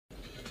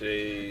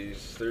Today's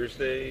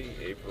Thursday,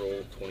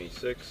 April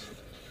 26th,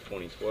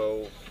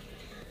 2012.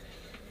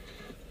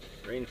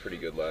 Rained pretty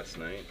good last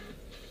night.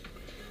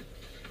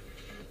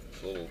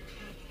 It's a little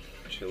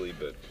chilly,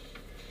 but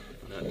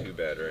not too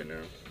bad right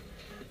now.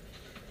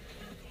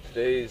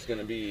 Today is going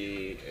to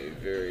be a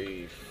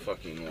very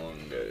fucking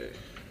long day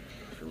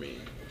for me.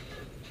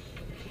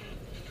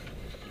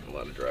 A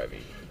lot of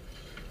driving.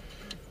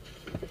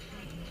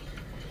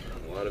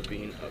 A lot of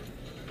being up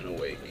and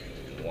awake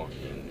and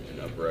walking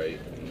and upright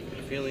and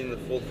feeling the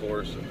full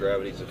force of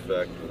gravity's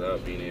effect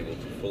without being able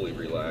to fully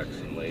relax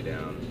and lay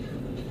down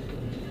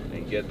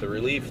and get the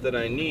relief that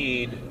I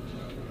need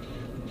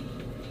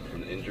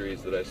from the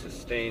injuries that I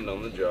sustained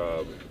on the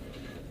job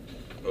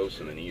oh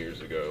so many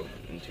years ago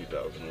in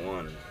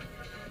 2001.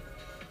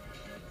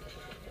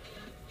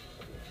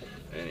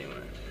 Anyway,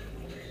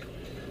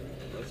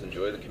 let's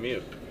enjoy the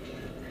commute.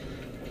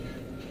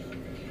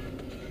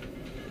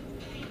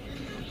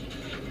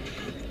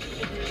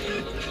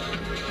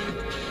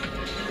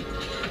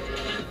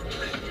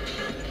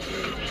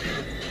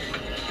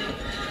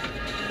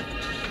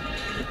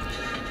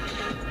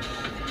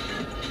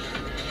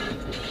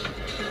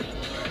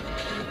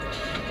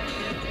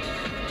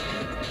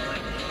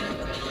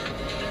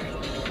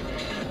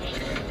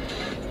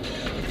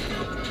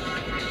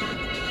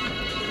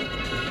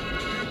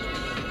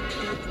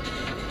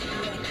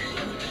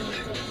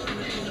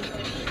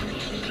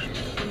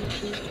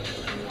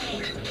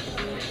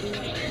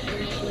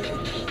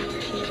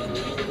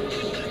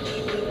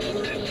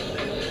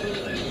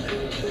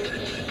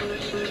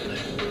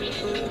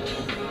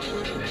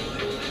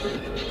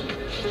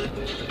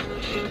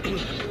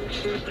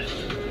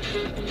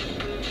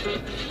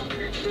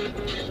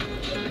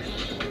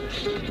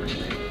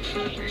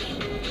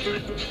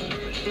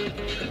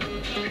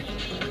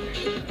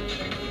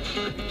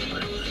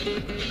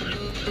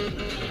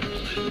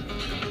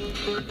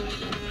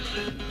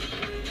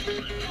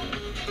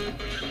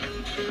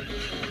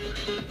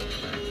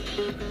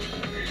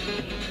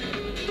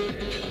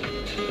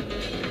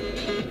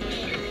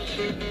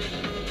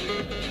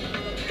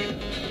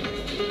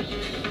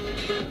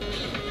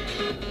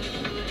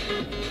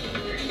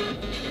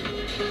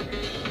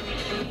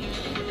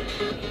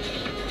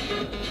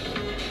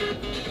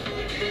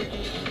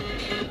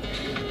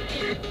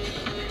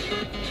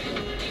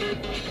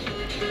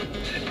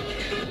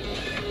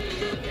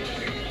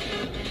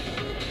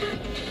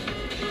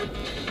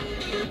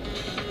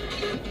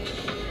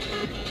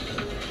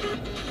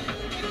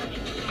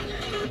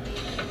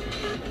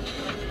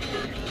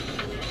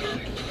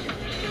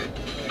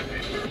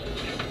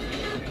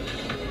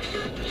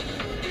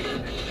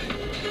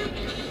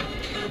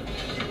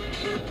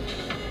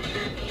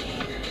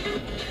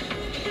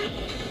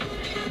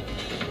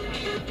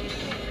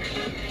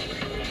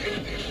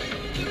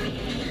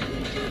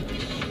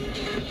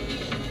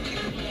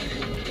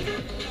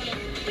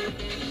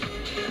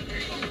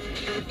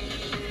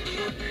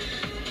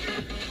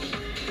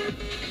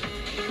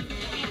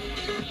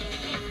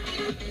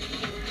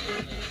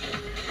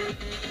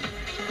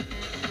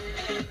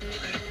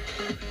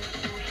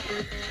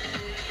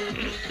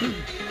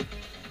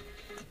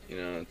 You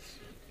know, it's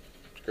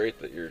great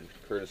that your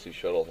courtesy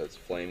shuttle has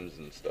flames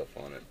and stuff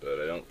on it, but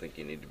I don't think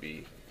you need to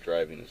be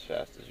driving as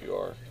fast as you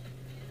are.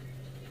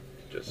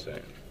 Just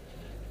saying.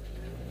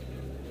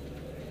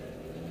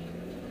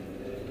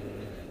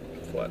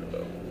 Flat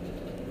bow.